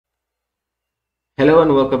Hello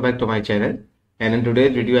and welcome back to my channel, and in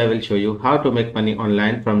today's video I will show you how to make money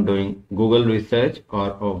online from doing Google research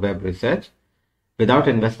or web research without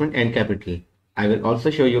investment and capital. I will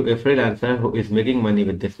also show you a freelancer who is making money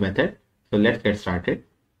with this method. So let's get started.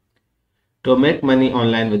 To make money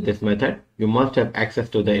online with this method, you must have access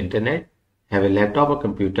to the internet, have a laptop or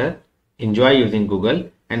computer, enjoy using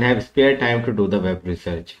Google, and have spare time to do the web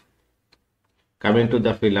research. Coming to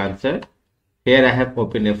the freelancer, here I have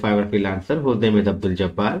opened a Fiverr freelancer whose name is Abdul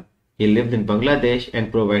Jabbar. He lives in Bangladesh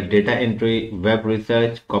and provides data entry, web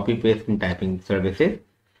research, copy paste and typing services.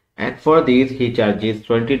 And for these he charges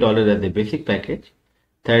 $20 as a basic package,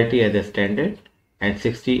 30 as a standard and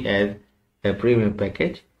 60 as a premium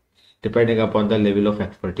package depending upon the level of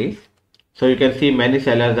expertise. So you can see many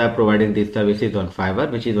sellers are providing these services on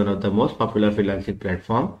Fiverr, which is one of the most popular freelancing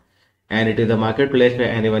platform, and it is a marketplace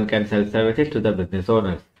where anyone can sell services to the business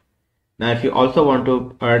owners. Now, if you also want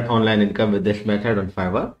to earn online income with this method on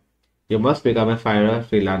Fiverr, you must become a Fiverr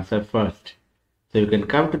freelancer first. So you can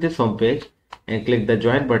come to this homepage and click the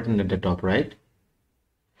join button at the top right.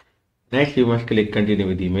 Next, you must click continue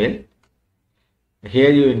with email.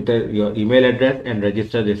 Here you enter your email address and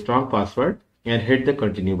register the strong password and hit the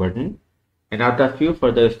continue button. And after a few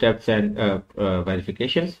further steps and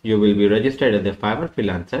verifications, you will be registered as a Fiverr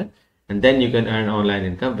freelancer, and then you can earn online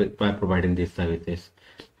income by providing these services.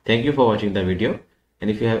 Thank you for watching the video, and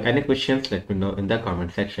if you have any questions, let me know in the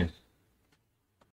comment section.